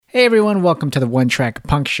Hey everyone, welcome to the One Track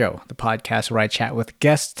Punk Show, the podcast where I chat with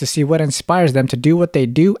guests to see what inspires them to do what they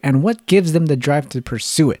do and what gives them the drive to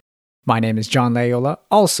pursue it. My name is John Layola,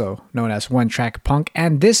 also known as One Track Punk,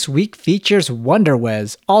 and this week features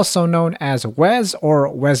WonderWez, also known as Wez or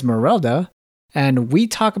Wesmeralda, and we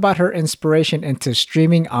talk about her inspiration into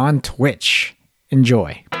streaming on Twitch.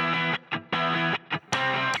 Enjoy.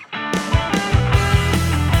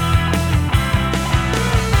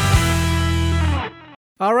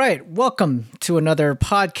 All right, welcome to another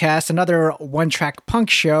podcast, another One Track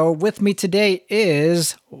Punk Show. With me today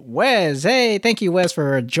is Wez. Hey, thank you, Wez,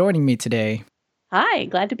 for joining me today. Hi,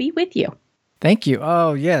 glad to be with you. Thank you.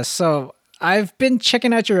 Oh, yes. So I've been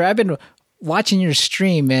watching your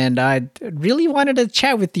stream, and I really wanted to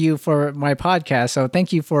chat with you for my podcast. So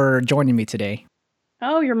thank you for joining me today.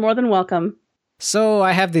 Oh, you're more than welcome. So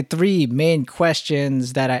I have the three main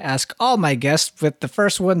questions that I ask all my guests, with the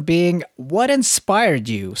first one being, what inspired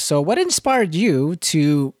you? So what inspired you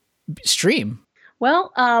to stream?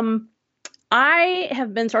 Well, I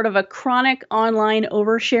have been sort of a chronic online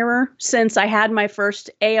oversharer since I had my first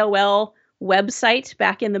AOL website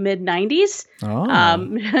back in the mid-90s.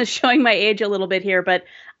 Oh. Showing my age a little bit here, but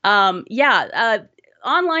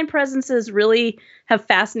online presences really have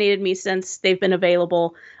fascinated me since they've been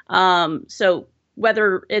available. So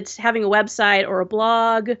whether it's having a website or a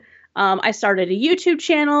blog, I started a YouTube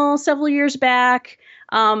channel several years back.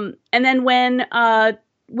 And then when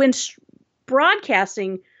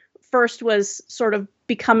broadcasting first was sort of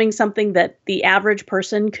becoming something that the average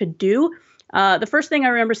person could do, the first thing I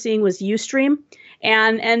remember seeing was Ustream.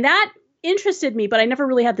 And that interested me, but I never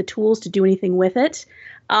really had the tools to do anything with it.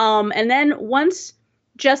 And then once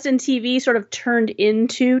Justin TV sort of turned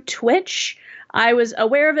into Twitch, I was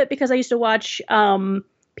aware of it because I used to watch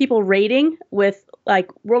people raiding with like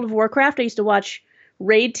World of Warcraft. I used to watch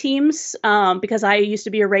raid teams because I used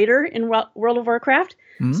to be a raider in World of Warcraft.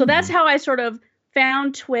 So that's how I sort of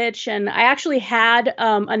found Twitch. And I actually had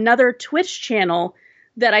another Twitch channel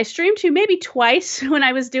that I streamed to maybe twice when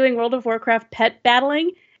I was doing World of Warcraft pet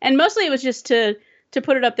battling. And mostly it was just to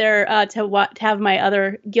put it up there to have my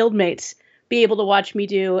other guildmates be able to watch me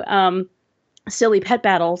do silly pet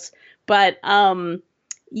battles. But once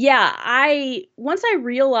I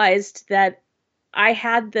realized that I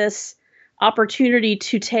had this opportunity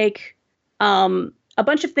to take a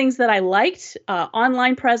bunch of things that I liked,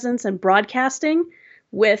 online presence and broadcasting,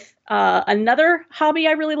 with another hobby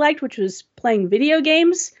I really liked, which was playing video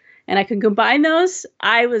games, and I could combine those,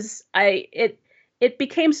 it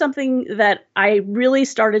became something that I really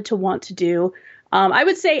started to want to do. I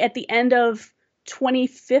would say at the end of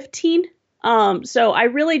 2015. So I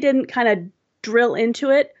really didn't kind of drill into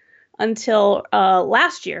it until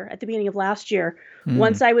last year, at the beginning of last year,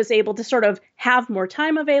 once I was able to sort of have more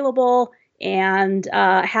time available and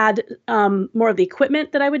had more of the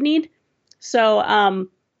equipment that I would need. So,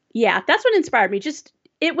 that's what inspired me.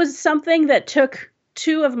 It was something that took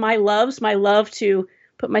two of my loves, my love to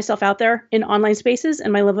put myself out there in online spaces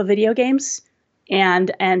and my love of video games,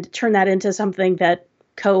 and turn that into something that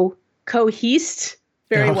cohesed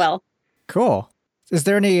very well. Cool. Is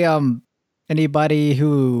there anybody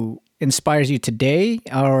who inspires you today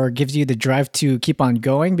or gives you the drive to keep on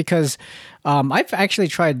going? Because I've actually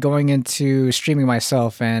tried going into streaming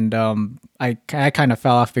myself, and I kind of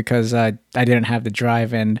fell off because I didn't have the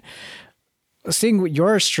drive. And seeing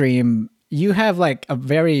your stream, you have like a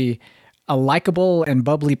likable and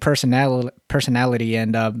bubbly personality,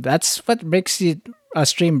 and that's what makes you a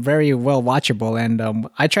stream very well watchable. And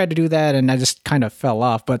I tried to do that, and I just kind of fell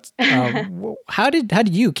off. But how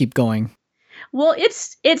did you keep going? Well,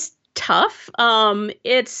 it's tough.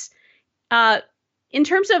 It's in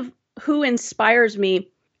terms of who inspires me,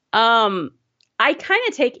 I kind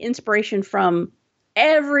of take inspiration from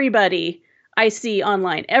everybody I see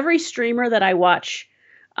online, every streamer that I watch,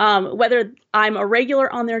 whether I'm a regular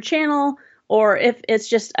on their channel or if it's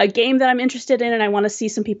just a game that I'm interested in and I want to see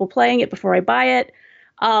some people playing it before I buy it.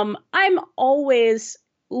 I'm always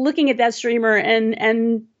looking at that streamer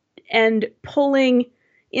and pulling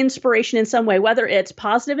inspiration in some way, whether it's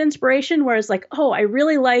positive inspiration, where it's like, oh, I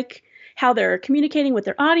really like how they're communicating with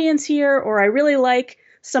their audience here, or I really like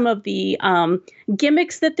some of the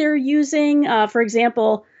gimmicks that they're using. For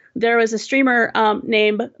example, there was a streamer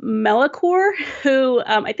named Melakor, who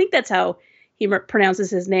I think that's how he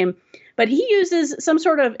pronounces his name, but he uses some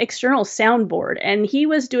sort of external soundboard, and he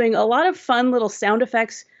was doing a lot of fun little sound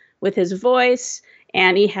effects with his voice,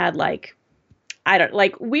 and he had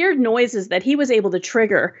weird noises that he was able to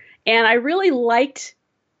trigger, and I really liked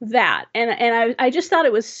that, and I just thought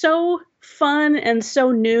it was so fun and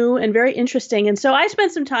so new and very interesting, and so I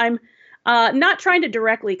spent some time Not trying to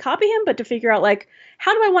directly copy him, but to figure out like,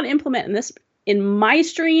 how do I want to implement this in my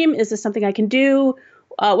stream? Is this something I can do?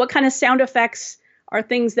 What kind of sound effects are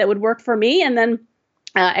things that would work for me? And then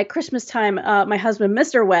at Christmas time, my husband,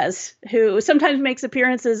 WonderWez, who sometimes makes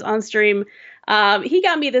appearances on stream, he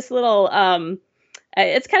got me this little,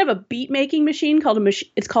 it's kind of a beat making machine called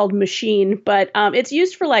it's called Machine, but it's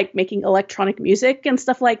used for like making electronic music and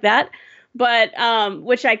stuff like that. But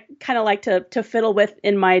which I kind of like to fiddle with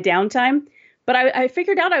in my downtime. But I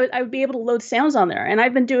figured out I would be able to load sounds on there, and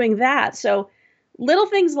I've been doing that. So little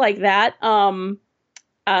things like that.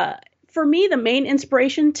 For me, the main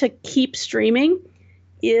inspiration to keep streaming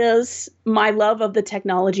is my love of the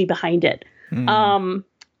technology behind it.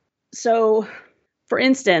 So, for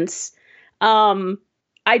instance,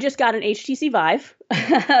 I just got an HTC Vive.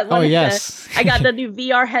 Oh, yes. I got the new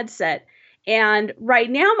VR headset. And right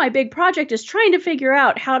now, my big project is trying to figure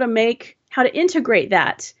out how to integrate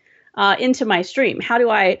that into my stream. How do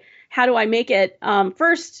I make it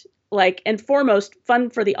first, like, and foremost, fun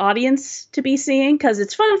for the audience to be seeing? Because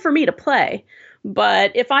it's fun for me to play.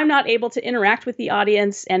 But if I'm not able to interact with the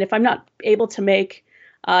audience, and if I'm not able to make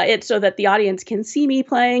it so that the audience can see me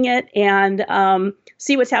playing it and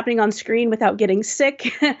see what's happening on screen without getting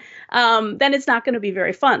sick, then it's not going to be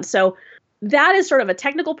very fun. So that is sort of a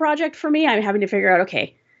technical project for me. I'm having to figure out,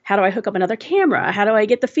 okay, how do I hook up another camera? How do I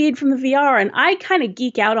get the feed from the VR? And I kind of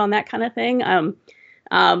geek out on that kind of thing.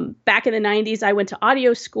 Back in the 90s, I went to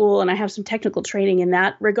audio school, and I have some technical training in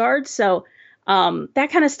that regard. So that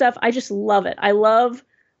kind of stuff, I just love it. I love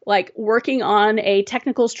like working on a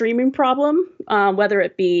technical streaming problem, whether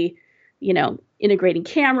it be, integrating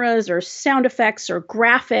cameras or sound effects or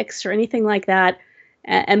graphics or anything like that,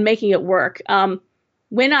 and making it work.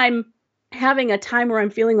 When I'm having a time where I'm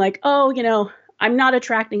feeling like, I'm not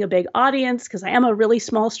attracting a big audience because I am a really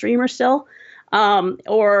small streamer still,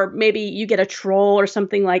 or maybe you get a troll or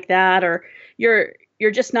something like that, or you're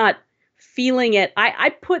just not feeling it. I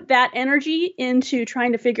put that energy into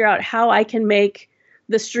trying to figure out how I can make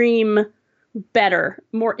the stream better,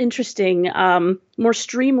 more interesting, more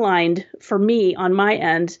streamlined for me on my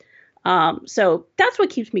end. So that's what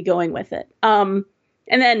keeps me going with it. And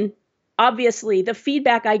then obviously the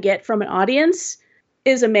feedback I get from an audience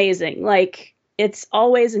is amazing. Like, it's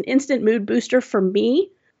always an instant mood booster for me.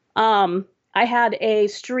 I had a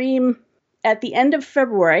stream at the end of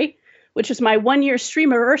February, which was my 1-year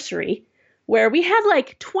stream anniversary, where we had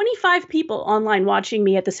like 25 people online watching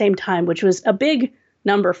me at the same time, which was a big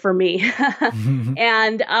number for me.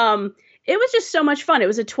 And it was just so much fun. It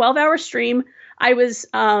was a 12-hour stream. I was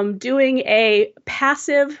doing a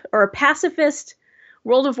pacifist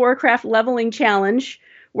World of Warcraft leveling challenge,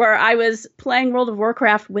 where I was playing World of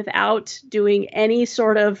Warcraft without doing any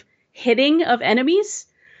sort of hitting of enemies.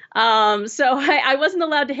 So I wasn't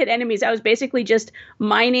allowed to hit enemies. I was basically just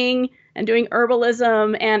mining and doing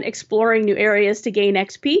herbalism and exploring new areas to gain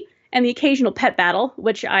XP, and the occasional pet battle,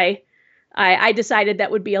 which I decided that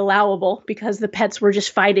would be allowable because the pets were just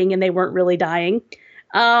fighting and they weren't really dying.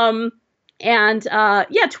 12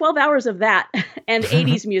 hours of that and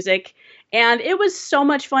 80s music. And it was so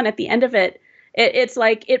much fun at the end of it. It's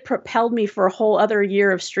like it propelled me for a whole other year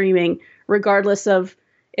of streaming, regardless of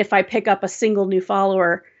if I pick up a single new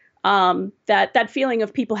follower. That feeling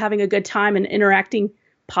of people having a good time and interacting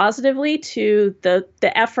positively to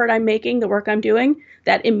the effort I'm making, the work I'm doing,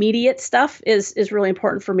 that immediate stuff is really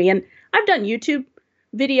important for me. And I've done YouTube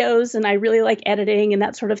videos, and I really like editing and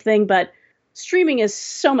that sort of thing, but streaming is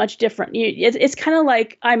so much different. It's kind of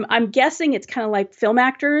like, I'm guessing it's kind of like film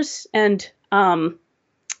actors and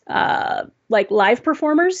like live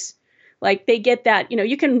performers. Like, they get that,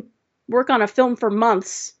 you can work on a film for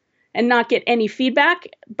months and not get any feedback,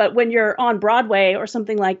 but when you're on Broadway or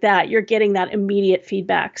something like that, you're getting that immediate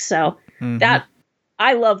feedback. So that,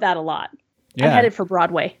 I love that a lot. Yeah. I'm headed for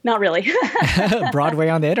Broadway. Not really. Broadway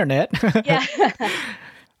on the internet. Yeah.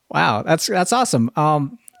 Wow, that's awesome.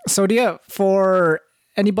 So for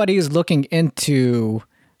anybody who's looking into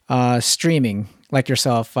streaming like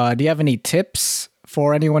yourself, do you have any tips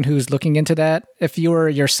for anyone who's looking into that? If you were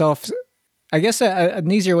yourself, I guess an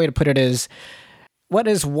easier way to put it is, what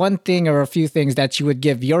is one thing or a few things that you would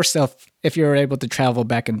give yourself if you were able to travel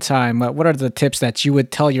back in time? What are the tips that you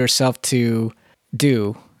would tell yourself to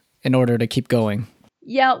do in order to keep going?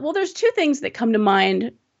 Yeah, well, there's two things that come to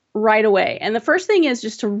mind right away. And the first thing is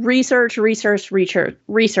just to research.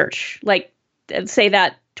 Like, say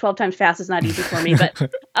that 12 times fast is not easy for me, but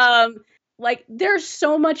like, there's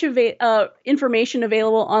so much information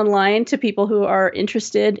available online to people who are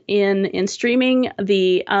interested in streaming.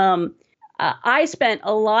 I spent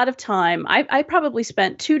a lot of time. I probably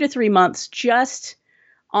spent 2 to 3 months just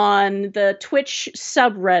on the Twitch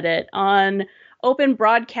subreddit, on open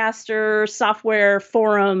broadcaster software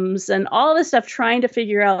forums, and all this stuff, trying to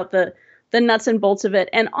figure out the nuts and bolts of it.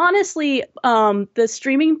 And honestly, the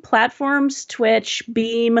streaming platforms, Twitch,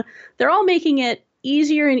 Beam, they're all making it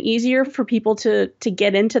easier and easier for people to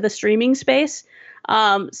get into the streaming space.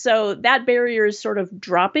 So that barrier is sort of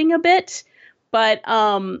dropping a bit, but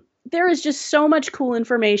there is just so much cool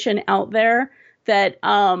information out there that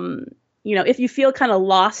if you feel kind of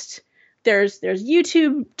lost, there's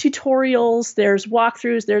YouTube tutorials, there's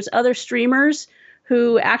walkthroughs, there's other streamers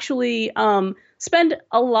who actually spend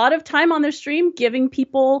a lot of time on their stream giving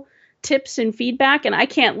people tips and feedback. And I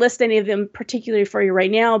can't list any of them particularly for you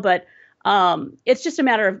right now, but it's just a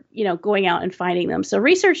matter of, going out and finding them. So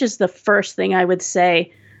research is the first thing I would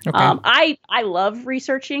say. Okay. I love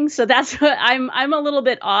researching. So that's what I'm a little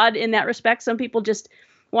bit odd in that respect. Some people just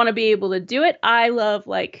want to be able to do it. I love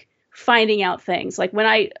finding out things. Like when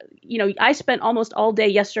I spent almost all day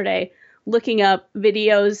yesterday looking up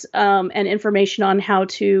videos and information on how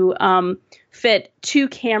to fit 2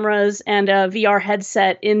 cameras and a VR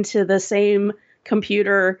headset into the same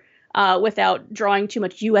computer without drawing too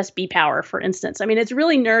much USB power, for instance. I mean, it's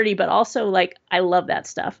really nerdy, but also I love that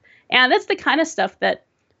stuff. And that's the kind of stuff that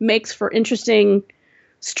makes for interesting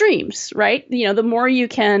streams, right? The more you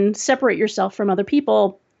can separate yourself from other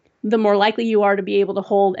people, the more likely you are to be able to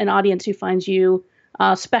hold an audience who finds you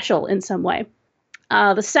special in some way.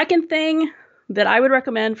 The second thing that I would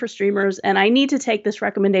recommend for streamers, and I need to take this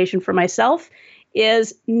recommendation for myself,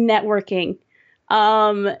 is networking.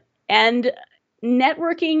 And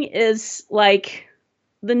networking is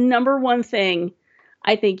the number one thing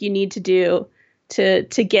I think you need to do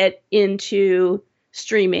to get into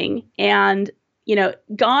streaming. And,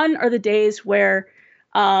 gone are the days where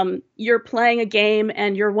you're playing a game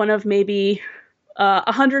and you're one of maybe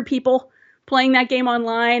 100 people playing that game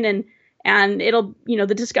online, and it'll,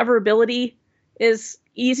 the discoverability is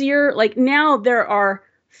easier. Now there are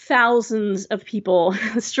thousands of people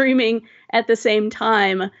streaming at the same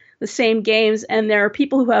time, the same games, and there are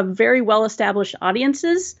people who have very well-established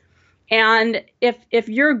audiences. And if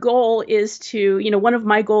your goal is to, one of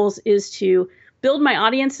my goals is to build my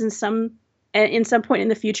audience in some point in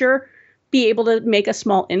the future, be able to make a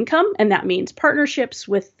small income, and that means partnerships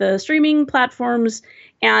with the streaming platforms.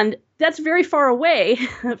 And that's very far away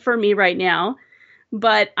for me right now.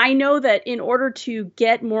 But I know that in order to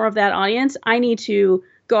get more of that audience, I need to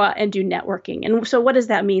go out and do networking. And so what does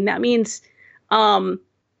that mean? That means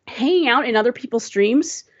hanging out in other people's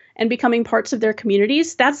streams and becoming parts of their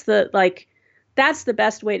communities. That's the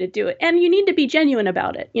best way to do it. And you need to be genuine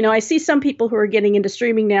about it. I see some people who are getting into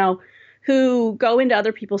streaming now who go into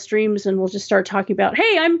other people's streams and will just start talking about,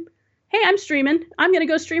 hey, I'm streaming. I'm going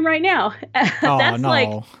to go stream right now. That's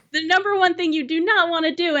the number one thing you do not want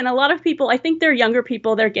to do. And a lot of people, I think they're younger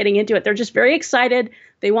people, they're getting into it. They're just very excited.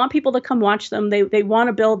 They want people to come watch them. They want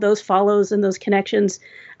to build those follows and those connections.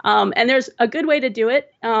 And there's a good way to do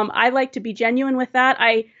it. I like to be genuine with that.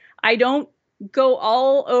 I don't go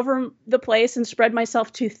all over the place and spread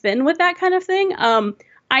myself too thin with that kind of thing.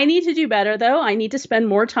 I need to do better, though. I need to spend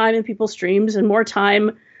more time in people's streams and more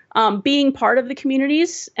time being part of the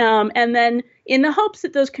communities, and then in the hopes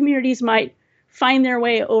that those communities might find their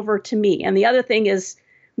way over to me. And the other thing is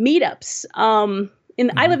meetups.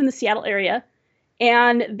 I live in the Seattle area,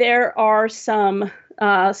 and there are some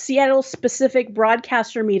Seattle-specific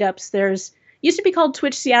broadcaster meetups. There's used to be called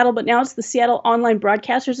Twitch Seattle, but now it's the Seattle Online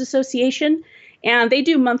Broadcasters Association, and they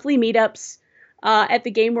do monthly meetups at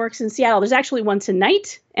the GameWorks in Seattle. There's actually one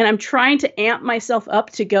tonight, and I'm trying to amp myself up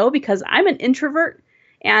to go because I'm an introvert.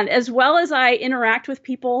 And as well as I interact with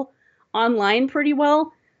people online pretty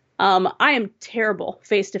well, I am terrible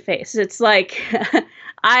face-to-face. It's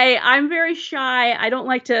I'm very shy. I don't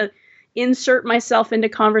like to insert myself into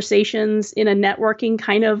conversations in a networking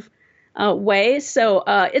kind of way. So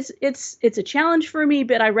it's a challenge for me,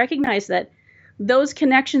 but I recognize that those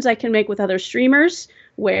connections I can make with other streamers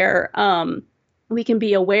where we can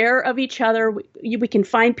be aware of each other. We can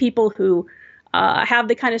find people who have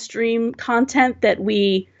the kind of stream content that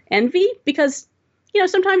we envy, because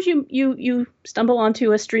sometimes you stumble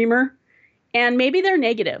onto a streamer and maybe they're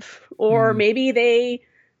negative, or maybe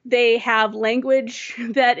they have language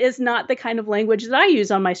that is not the kind of language that I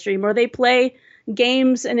use on my stream, or they play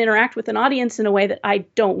games and interact with an audience in a way that I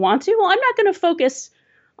don't want to. Well, I'm not going to focus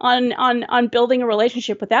on building a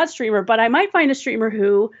relationship with that streamer, but I might find a streamer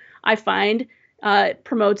who I find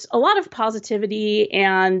promotes a lot of positivity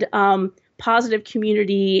and positive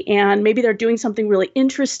community, and maybe they're doing something really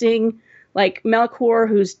interesting, like Melkor,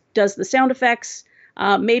 who does the sound effects.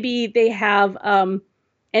 Maybe they have an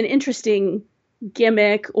interesting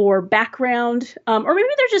gimmick or background, or maybe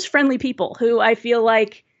they're just friendly people who I feel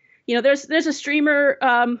like, there's a streamer.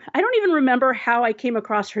 I don't even remember how I came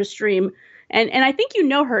across her stream, and I think you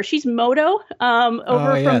know her. She's Moto,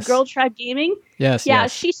 over from Yes. Girl Tribe Gaming. Yes, Yeah,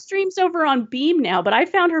 yes. she streams over on Beam now, but I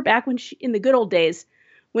found her back in the good old days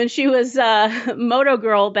when she was Moto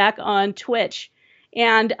Girl back on Twitch,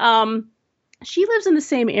 and she lives in the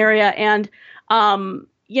same area, and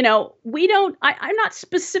we don't. I'm not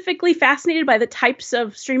specifically fascinated by the types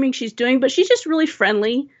of streaming she's doing, but she's just really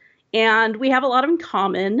friendly, and we have a lot in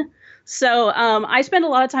common. So I spend a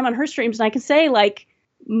lot of time on her streams, and I can say, like,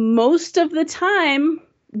 most of the time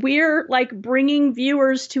we're like bringing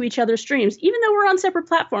viewers to each other's streams, even though we're on separate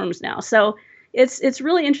platforms now. So it's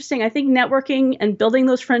really interesting. I think networking and building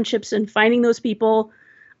those friendships and finding those people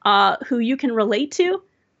who you can relate to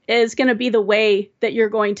is going to be the way that you're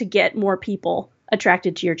going to get more people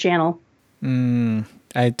attracted to your channel. I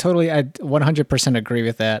 100% agree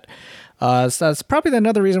with that. So that's probably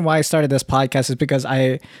another reason why I started this podcast, is because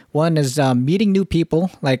one is meeting new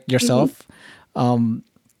people like yourself, and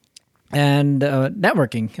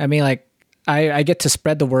networking. I mean, like, I get to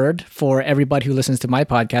spread the word for everybody who listens to my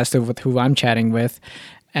podcast, with who I'm chatting with,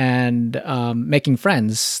 and making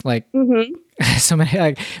friends. Like, so many,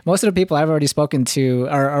 like, most of the people I've already spoken to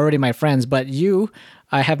are already my friends, but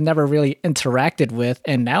I have never really interacted with,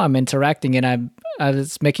 and now I'm interacting, and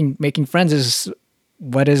it's making friends is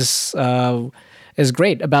what is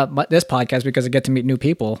great about this podcast, because I get to meet new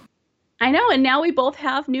people. I know, and now we both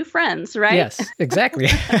have new friends, right? Yes, exactly.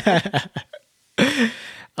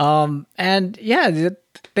 And yeah,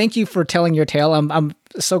 thank you for telling your tale. I'm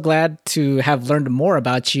so glad to have learned more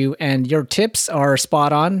about you, and your tips are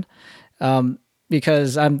spot on.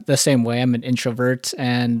 Because I'm the same way. I'm an introvert,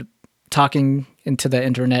 and talking into the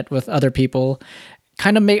internet with other people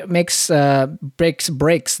kind of breaks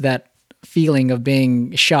that feeling of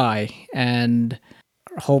being shy, and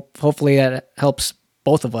hopefully that helps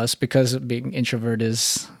both of us, because being introvert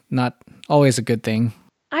is not always a good thing.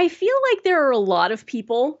 I feel like there are a lot of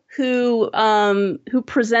people who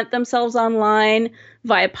present themselves online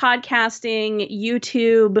via podcasting,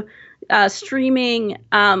 YouTube, streaming.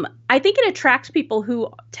 I think it attracts people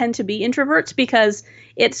who tend to be introverts, because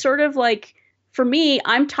it's sort of like, for me,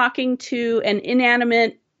 I'm talking to an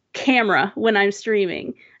inanimate camera when I'm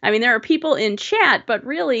streaming. I mean, there are people in chat, but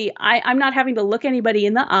really, I'm not having to look anybody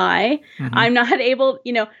in the eye. I'm not able,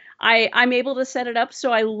 I'm able to set it up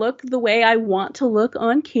so I look the way I want to look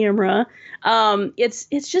on camera.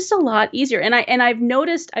 It's just a lot easier. And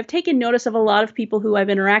I've taken notice of a lot of people who I've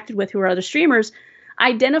interacted with who are other streamers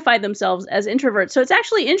identify themselves as introverts. So it's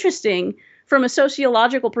actually interesting from a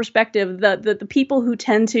sociological perspective, the people who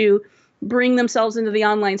tend to bring themselves into the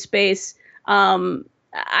online space.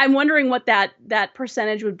 I'm wondering what that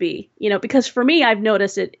percentage would be, because for me, I've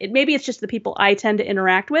noticed it maybe it's just the people I tend to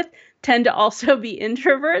interact with tend to also be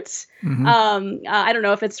introverts. I don't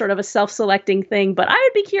know if it's sort of a self-selecting thing, but I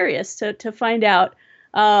would be curious to find out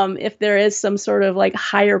if there is some sort of like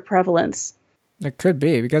higher prevalence. It could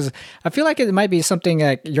be, because I feel like it might be something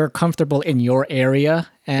like you're comfortable in your area,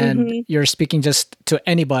 and you're speaking just to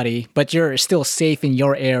anybody, but you're still safe in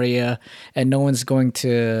your area, and no one's going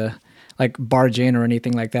to like barge in or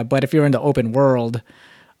anything like that. But if you're in the open world,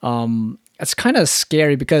 it's kind of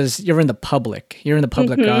scary, because you're in the public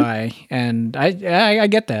eye, and I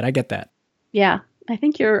get that. I get that. Yeah, I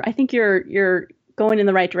think you're going in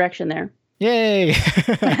the right direction there. Yay!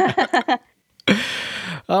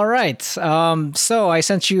 All right. So I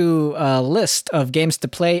sent you a list of games to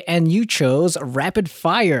play, and you chose rapid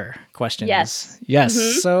fire questions.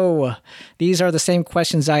 Yes. So these are the same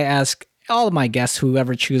questions I ask all of my guests who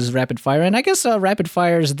ever choose rapid fire. And I guess rapid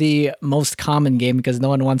fire is the most common game, because no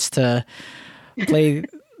one wants to play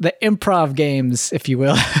the improv games, if you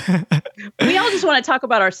will. We all just want to talk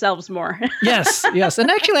about ourselves more. Yes. And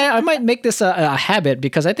actually, I might make this a habit,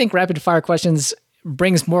 because I think rapid fire questions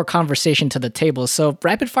brings more conversation to the table. So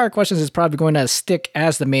rapid fire questions is probably going to stick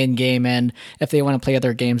as the main game, and if they want to play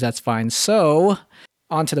other games, that's fine. So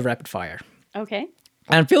on to the rapid fire. Okay.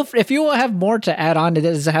 And feel free, if you have more to add on, it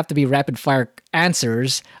doesn't have to be rapid fire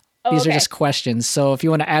answers. These are just questions. So if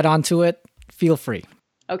you want to add on to it, feel free.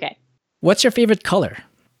 Okay. What's your favorite color?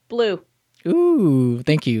 Blue. Ooh,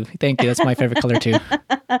 thank you. That's my favorite color too.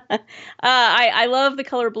 I love the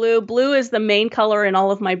color blue. Blue is the main color in all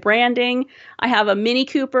of my branding. I have a Mini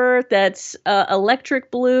Cooper that's electric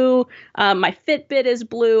blue. My Fitbit is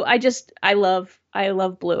blue. I love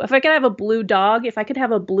blue. If I could have a blue dog, if I could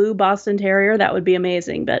have a blue Boston Terrier, that would be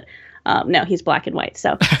amazing. But no, he's black and white,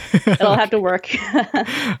 so it'll have to work.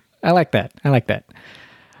 I like that.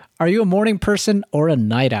 Are you a morning person or a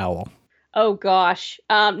night owl? Oh gosh,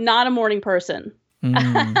 not a morning person.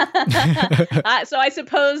 Mm. So I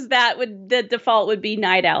suppose the default would be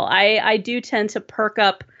night owl. I do tend to perk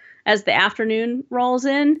up as the afternoon rolls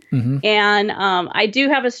in, Hmm. and I do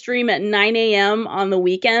have a stream at 9 a.m. on the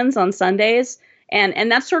weekends on Sundays,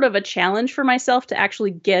 and that's sort of a challenge for myself to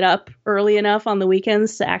actually get up early enough on the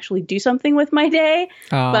weekends to actually do something with my day.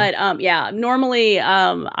 Oh, But yeah, normally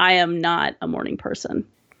I am not a morning person.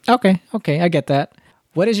 okay. Okay. I get that.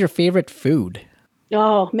 What is your favorite food?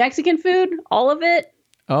 Oh, Mexican food, all of it,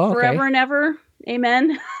 Oh, forever okay. and ever.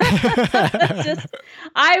 Amen. That's just,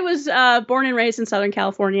 I was born and raised in Southern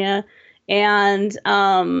California, and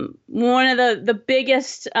one of the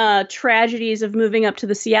biggest tragedies of moving up to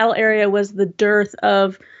the Seattle area was the dearth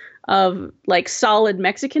of like solid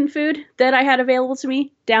Mexican food that I had available to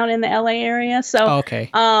me down in the LA area. So Okay.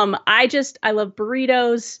 I love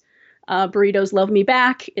burritos. Burritos love me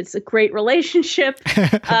back. It's a great relationship.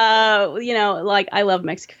 Like I love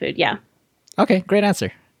Mexican food. Yeah. Okay. Great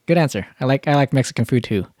answer. Good answer. I like Mexican food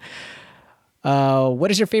too.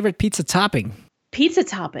 What is your favorite pizza topping? Pizza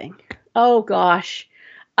topping. Oh gosh.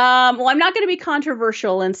 Well, I'm not going to be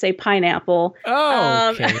controversial and say pineapple.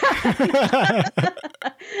 Oh,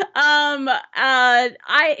 Um, okay.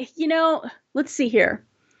 let's see here.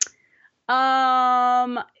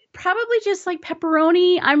 Probably just like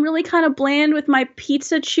pepperoni. I'm really kind of bland with my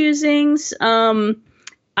pizza choosings.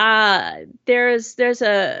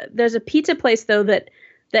 There's a pizza place though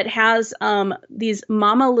that has these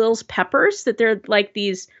Mama Lil's peppers, that they're like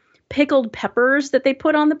these pickled peppers that they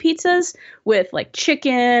put on the pizzas with like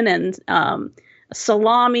chicken and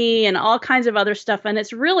salami and all kinds of other stuff, and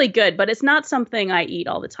it's really good, but it's not something I eat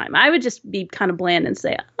all the time. I would just be kind of bland and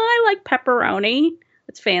say, I like pepperoni.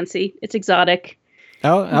 It's fancy. It's exotic.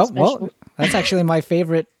 Oh, well, that's actually my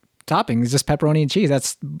favorite topping. Is just pepperoni and cheese.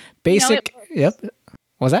 That's basic. Yep. What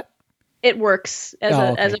was that? It works as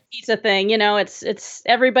as a pizza thing. It's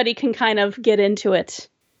everybody can kind of get into it.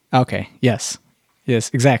 Okay. Yes. Yes.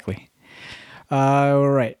 Exactly. All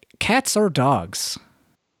right. Cats or dogs?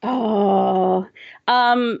 Oh,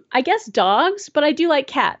 I guess dogs, but I do like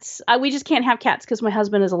cats. We just can't have cats because my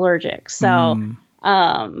husband is allergic. So,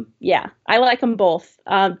 yeah, I like them both.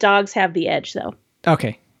 Dogs have the edge, though.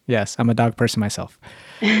 Okay. Yes, I'm a dog person myself.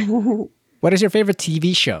 What is your favorite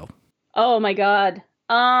TV show? Oh my God.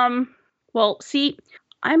 Well, see,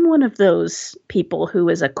 I'm one of those people who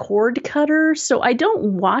is a cord cutter, so I don't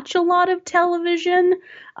watch a lot of television.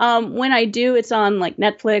 When I do, it's on like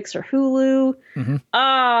Netflix or Hulu. Mm-hmm.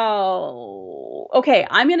 Oh, okay.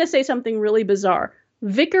 I'm going to say something really bizarre.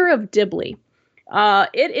 Vicar of Dibley.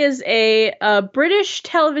 It is a British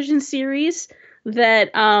television series that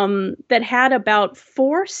had about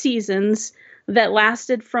 4 seasons that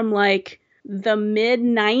lasted from like the mid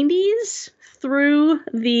 90s through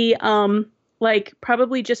the like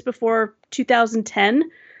probably just before 2010.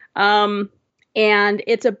 And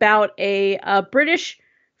it's about a British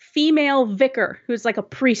female vicar who's like a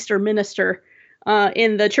priest or minister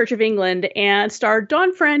in the Church of England, and starred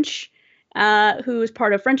Dawn French, who is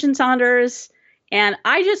part of French and Saunders. And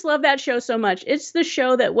I just love that show so much. It's the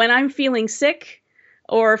show that when I'm feeling sick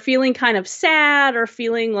or feeling kind of sad or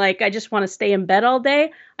feeling like I just want to stay in bed all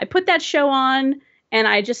day, I put that show on and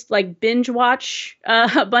I just like binge watch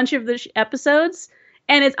a bunch of the episodes.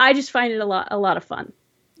 And I just find it a lot of fun.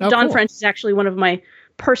 Oh, Dawn cool. French is actually one of my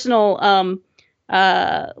personal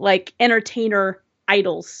like entertainer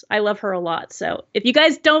idols. I love her a lot. So if you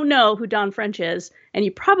guys don't know who Dawn French is, and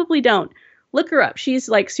you probably don't, look her up. She's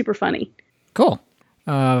like super funny. Cool.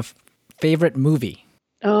 Favorite movie?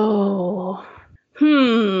 Oh,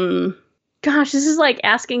 gosh, this is like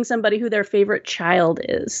asking somebody who their favorite child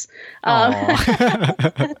is.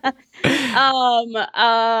 I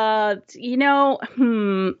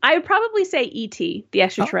would probably say E.T., the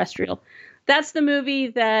extraterrestrial. That's the movie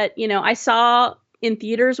that, I saw in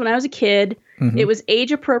theaters when I was a kid. Mm-hmm. It was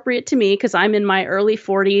age appropriate to me because I'm in my early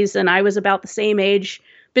 40s and I was about the same age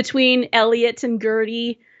between Elliot and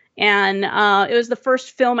Gertie. And it was the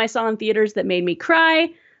first film I saw in theaters that made me cry.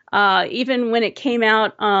 Even when it came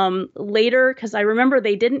out later, because I remember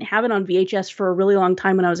they didn't have it on VHS for a really long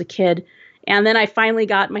time when I was a kid. And then I finally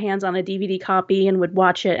got my hands on a DVD copy and would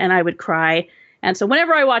watch it and I would cry. And so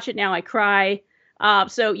whenever I watch it now, I cry.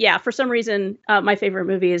 So yeah, for some reason, my favorite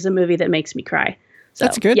movie is a movie that makes me cry. So,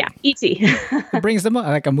 that's good. Yeah, E.T. It brings them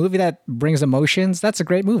like a movie that brings emotions. That's a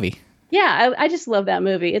great movie. Yeah, I just love that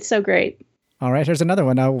movie. It's so great. All right, here's another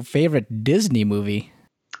one. Our favorite Disney movie.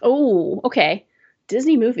 Oh, okay.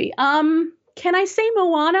 Disney movie. Can I say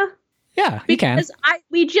Moana? Yeah, you can. Because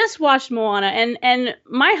we just watched Moana, and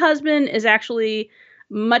my husband is actually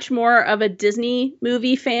much more of a Disney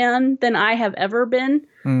movie fan than I have ever been.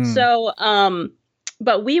 So,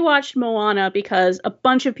 but we watched Moana because a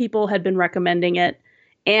bunch of people had been recommending it,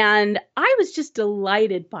 and I was just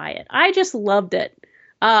delighted by it. I just loved it.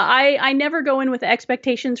 I never go in with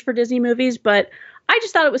expectations for Disney movies, but I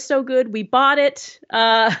just thought it was so good. We bought it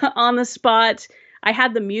on the spot. I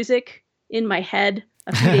had the music in my head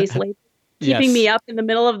a few days later, keeping me up in the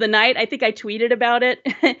middle of the night. I think I tweeted about it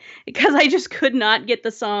because I just could not get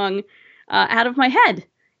the song out of my head.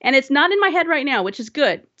 And it's not in my head right now, which is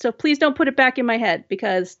good. So please don't put it back in my head,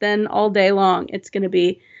 because then all day long it's going to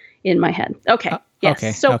be in my head. Okay. Yes.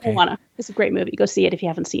 Okay. So Moana. It's a great movie. Go see it if you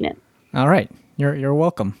haven't seen it. All right. You're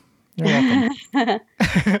welcome. You're welcome.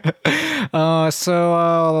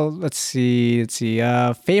 Let's see.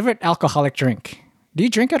 Favorite alcoholic drink? Do you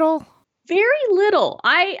drink at all? Very little.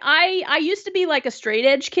 I used to be like a straight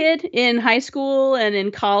edge kid in high school and in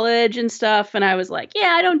college and stuff, and I was like,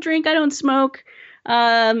 yeah, I don't drink, I don't smoke.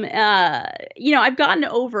 I've gotten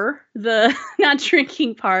over the not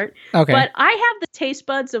drinking part. Okay. But I have the taste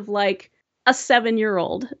buds of like a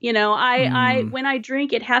 7-year-old. I when I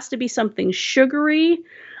drink, it has to be something sugary.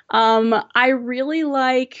 I really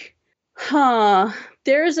like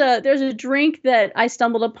there's a drink that I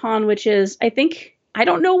stumbled upon, which is, I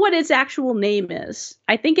don't know what its actual name is.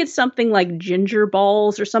 I think it's something like ginger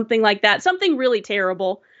balls or something like that. Something really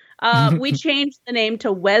terrible. We changed the name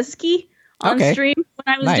to Wesky on stream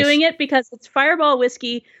when I was doing it, because it's Fireball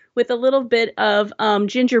whiskey with a little bit of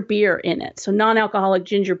ginger beer in it. So non-alcoholic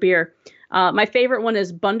ginger beer. My favorite one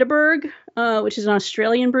is Bundaberg, which is an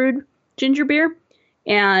Australian brewed ginger beer.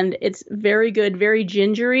 And it's very good, very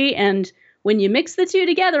gingery. And when you mix the two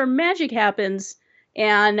together, magic happens.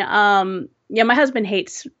 And my husband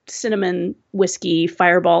hates cinnamon whiskey,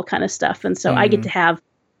 Fireball kind of stuff. And so I get to have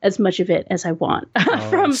as much of it as I want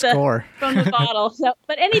from the bottle. So,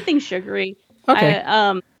 but anything sugary. Okay.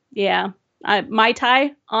 Mai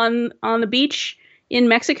Tai on the beach in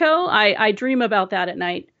Mexico. I dream about that at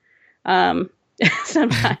night.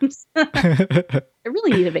 Sometimes. I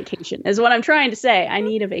really need a vacation, is what I'm trying to say. I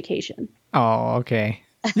need a vacation. Oh, okay.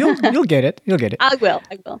 You'll get it. You'll get it. I will.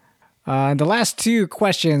 And the last two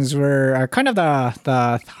questions are kind of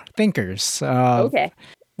the thinkers. Okay.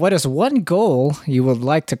 What is one goal you would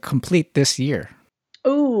like to complete this year?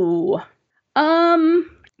 Ooh.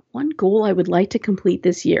 One goal I would like to complete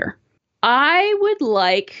this year. I would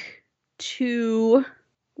like to.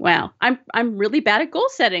 Wow, I'm really bad at goal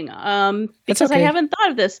setting. Because I haven't thought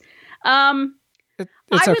of this. I would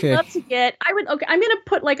love to get. I'm gonna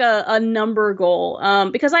put like a number goal.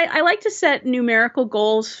 Because I like to set numerical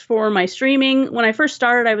goals for my streaming. When I first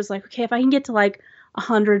started, I was like, okay, if I can get to like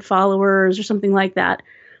 100 followers or something like that.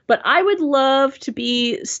 But I would love to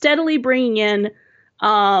be steadily bringing in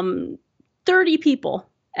 30 people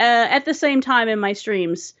at the same time in my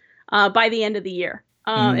streams by the end of the year.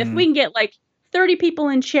 If we can get like 30 people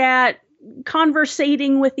in chat,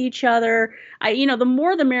 conversating with each other, the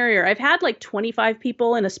more the merrier. I've had like 25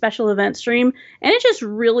 people in a special event stream, and it just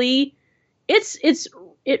really,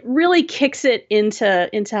 it really kicks it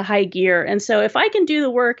into high gear. And so if I can do the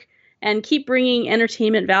work and keep bringing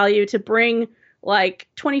entertainment value to bring like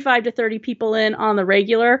 25 to 30 people in on the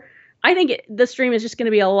regular, I think the stream is just going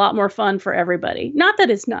to be a lot more fun for everybody. Not that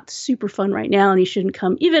it's not super fun right now and you shouldn't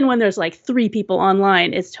come. Even when there's like 3 people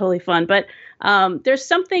online, it's totally fun. But there's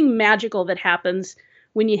something magical that happens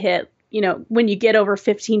when you get over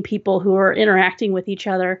 15 people who are interacting with each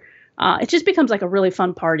other. It just becomes like a really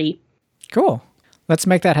fun party. Cool. Let's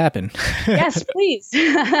make that happen. Yes, please.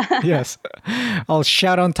 Yes. I'll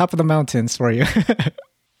shout on top of the mountains for you.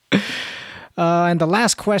 And the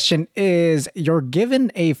last question is, you're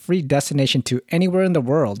given a free destination to anywhere in the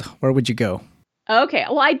world. Where would you go? Okay.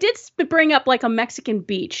 Well, I did bring up like a Mexican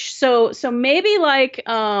beach. So maybe like,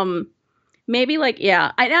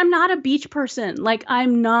 yeah, I'm not a beach person. Like,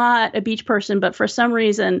 I'm not a beach person, but for some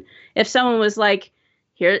reason, if someone was like,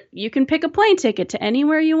 here, you can pick a plane ticket to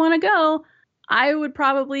anywhere you want to go, I would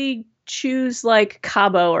probably choose like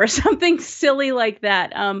Cabo or something silly like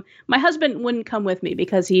that. My husband wouldn't come with me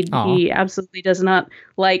because he absolutely does not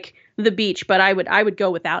like the beach, but I would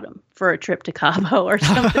go without him for a trip to Cabo or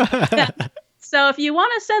something like that. So if you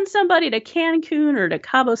want to send somebody to Cancun or to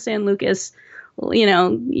Cabo San Lucas, you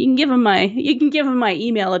can give him my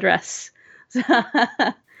email address.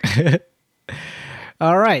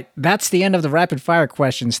 All right, that's the end of the rapid fire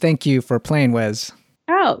questions. Thank you for playing, Wes.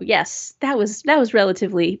 Oh, yes. That was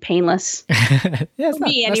relatively painless. Yeah, for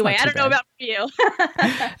me, anyway. I don't know about for you.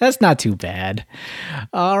 That's not too bad.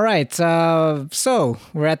 All right. So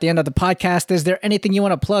we're at the end of the podcast. Is there anything you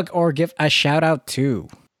want to plug or give a shout out to?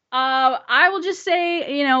 I will just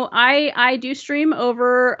say, I do stream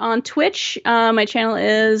over on Twitch. My channel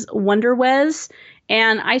is WonderWez,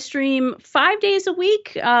 and I stream 5 days a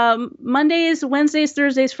week, Mondays, Wednesdays,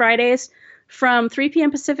 Thursdays, Fridays, from 3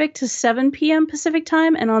 p.m. Pacific to 7 p.m. Pacific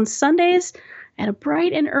time, and on Sundays at a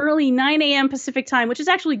bright and early 9 a.m. Pacific time, which is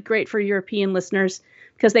actually great for European listeners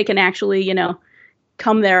because they can actually,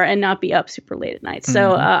 come there and not be up super late at night.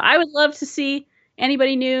 So I would love to see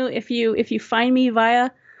anybody new. If you find me via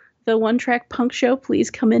the One Track Punk Show,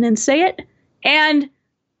 please come in and say it. And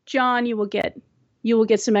John, you will get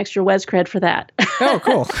some extra Wes cred for that. Oh,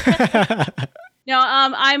 cool. No,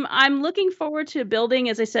 I'm looking forward to building.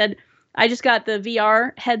 As I said, I just got the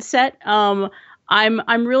VR headset. I'm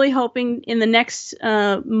really hoping in the next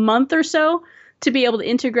month or so to be able to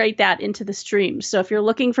integrate that into the stream. So if you're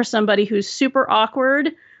looking for somebody who's super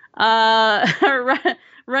awkward,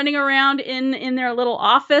 running around in their little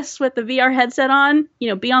office with the VR headset on,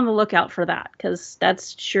 be on the lookout for that, because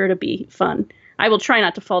that's sure to be fun. I will try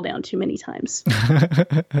not to fall down too many times.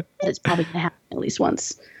 It's probably going to happen at least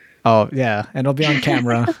once. Oh, yeah. And it'll be on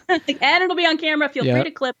camera. And it'll be on camera. Feel free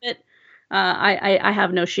to clip it. I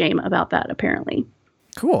have no shame about that, apparently.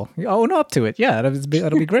 Cool. You own up to it. Yeah,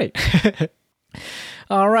 that'll be great.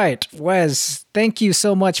 All right. Wes, thank you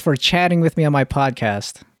so much for chatting with me on my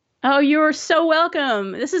podcast. Oh, you're so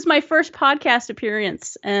welcome. This is my first podcast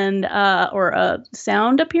appearance and or a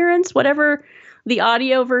sound appearance, whatever the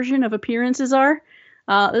audio version of appearances are.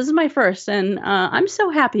 This is my first, and I'm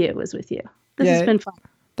so happy it was with you. This has been fun.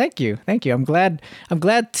 Thank you. I'm glad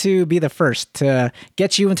to be the first to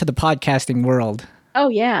get you into the podcasting world. Oh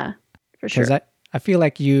yeah, for sure. Because I feel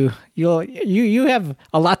like you have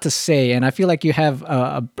a lot to say, and I feel like you have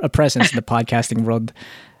a presence in the podcasting world.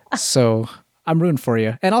 So I'm rooting for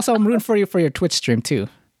you, and also I'm rooting for you for your Twitch stream too.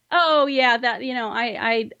 Oh yeah, that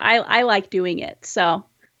I like doing it. So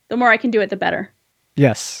the more I can do it, the better.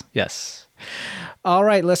 Yes. All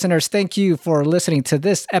right, listeners, thank you for listening to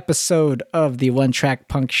this episode of the One Track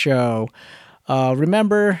Punk Show.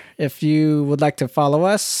 Remember, if you would like to follow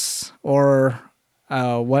us or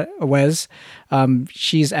Wes,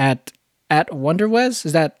 she's at WonderWez.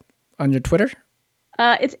 Is that on your Twitter?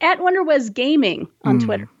 It's at WonderWez Gaming on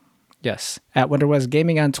Twitter. Yes, at WonderWez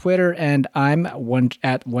Gaming on Twitter, and I'm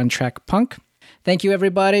at One Track Punk. Thank you,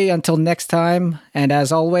 everybody. Until next time, and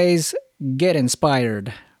as always, get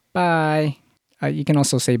inspired. Bye. You can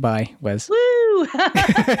also say bye, Wes. Woo! I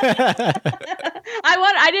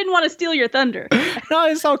didn't want to steal your thunder. No,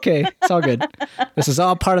 it's okay. It's all good. This is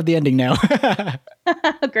all part of the ending now.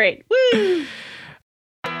 Great. Woo!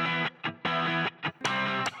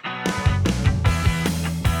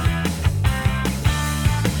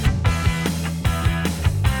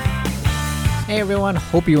 Hey everyone,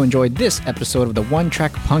 hope you enjoyed this episode of the One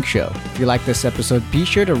Track Punk Show. If you like this episode, be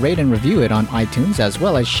sure to rate and review it on iTunes, as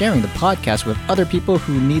well as sharing the podcast with other people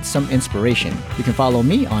who need some inspiration. You can follow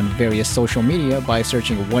me on various social media by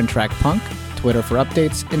searching One Track Punk, Twitter for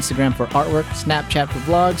updates, Instagram for artwork, Snapchat for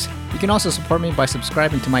vlogs. You can also support me by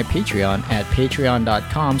subscribing to my Patreon at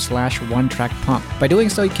patreon.com/onetrackpunk. By doing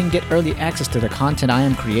so, you can get early access to the content I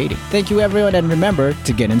am creating. Thank you everyone, and remember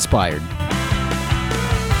to get inspired.